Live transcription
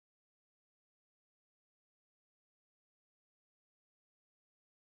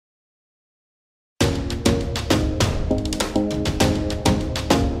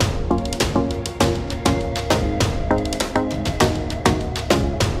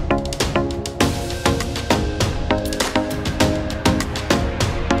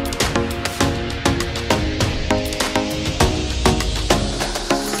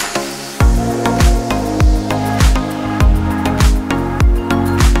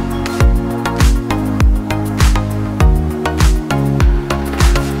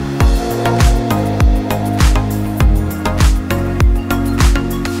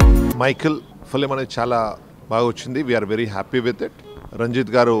Michael film అనేది చాలా బాగా వచ్చింది. We are very happy with it.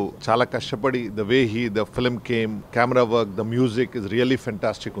 Ranjith గారు చాలా కష్టపడి the way the film came, camera work, the music is really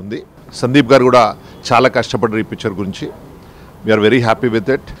fantastic ఉంది. సందీప్ గారు కూడా చాలా కష్టపడ్డారు ఈ పిక్చర్ గురించి. We are very happy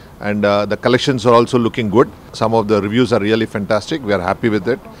with it and the collections are also looking good. Some of the reviews are really fantastic. We are happy with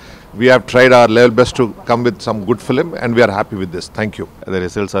it. We have tried our level best to come with some good film and we are happy with this. Thank you. The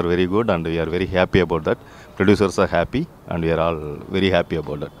results are very good and we are very happy about that. Producers are happy and we are all very happy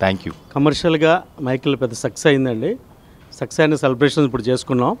about that. Thank you. Commercial ga Michael పెద్ద success అయిందండి. Success అయిన celebrations ఇప్పుడు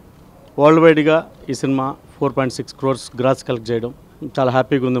చేసుకున్నాం. World వైడ్గా ఈ cinema 4.6 crores gross collect చేయడం చాలా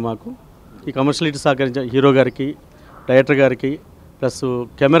హ్యాపీగా ఉంది మాకు. ఈ కమర్షియల్ ఇటు సహకరించిన హీరో గారికి, డైరెక్టర్ గారికి, ప్లస్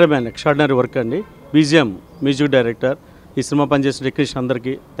కెమెరామ్యాన్ ఎక్స్ట్రాడినరీ వర్క్ అండి, బీజిఎం మ్యూజిక్ డైరెక్టర్, ఈ సినిమా పనిచేసిన టెక్నీషియన్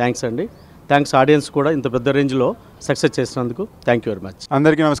అందరికీ థ్యాంక్స్ అండి. థ్యాంక్స్ ఆడియన్స్ కూడా ఇంత పెద్ద రేంజ్లో సక్సెస్ చేసినందుకు థ్యాంక్ యూ వెరీ మచ్.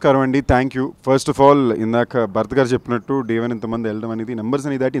 అందరికీ నమస్కారం అండి. Thank you. First of all ఇందాక భరత్ గారు చెప్పినట్టు డే వన్ ఇంతమంది వెళ్ళడం అనేది నెంబర్స్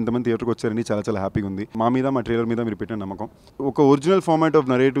అనేది దాటి ఇంతమంది థియేటర్కి వచ్చారండి. చాలా చాలా హ్యాపీగా ఉంది. మా మీద, మా ట్రైలర్ మీద మీరు పెట్టిన నమ్మకం. ఒక original format of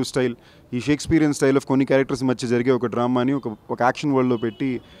narrative style, ఈ షేక్స్పియరియన్ స్టైల్ ఆఫ్ కొన్ని క్యారెక్టర్స్ మధ్య జరిగే ఒక డ్రామాని ఒక యాక్షన్ వరల్డ్లో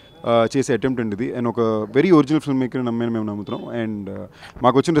పెట్టి చేసే అటెంప్ట్ అండి ఇది. అండ్ ఒక వెరీ ఒరిజినల్ ఫిల్మ్ మేకర్ నమ్మని మేము నమ్ముతున్నాం. అండ్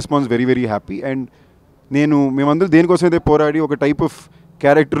మాకు వచ్చిన response very very happy. And మేమందరూ దేనికోసం అయితే పోరాడి ఒక టైప్ ఆఫ్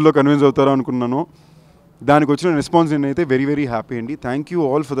క్యారెక్టర్లో కన్విన్స్ అవుతారో అనుకున్నాను, దానికి వచ్చిన రెస్పాన్స్ నేనైతే వెరీ వెరీ హ్యాపీ అండి. Thank you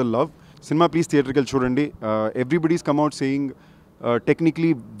all for the love. Cinema please థియేటర్కి వెళ్ళి చూడండి. Everybody's come out saying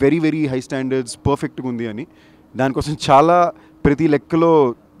technically very very high standards, పర్ఫెక్ట్గా ఉంది అని. దానికోసం చాలా ప్రతి లెక్కలో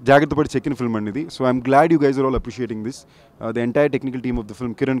జాగ్రత్త పడి చెక్కిన ఫిల్మ్ అండి ఇది. So I'm glad you guys are all appreciating this. The entire technical team of the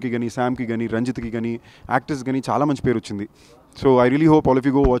film, కిరణ్కి కానీ, శామ్కి కానీ, రంజిత్కి కానీ, యాక్టర్స్ కానీ చాలా మంచి పేరు వచ్చింది. So I really hope all of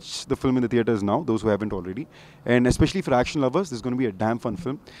you go watch the film in the theatres now, those who haven't already. And especially for action lovers, this is going to be a damn fun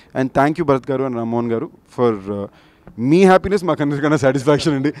film. And thank you Bharat garu and Ramon garu for me happiness, ma kanna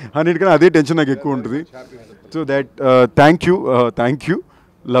satisfaction andi. Annitikana ade tension నాకు ఎక్కువ ఉంటుంది. So that thank you.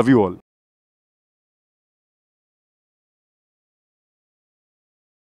 Love you all.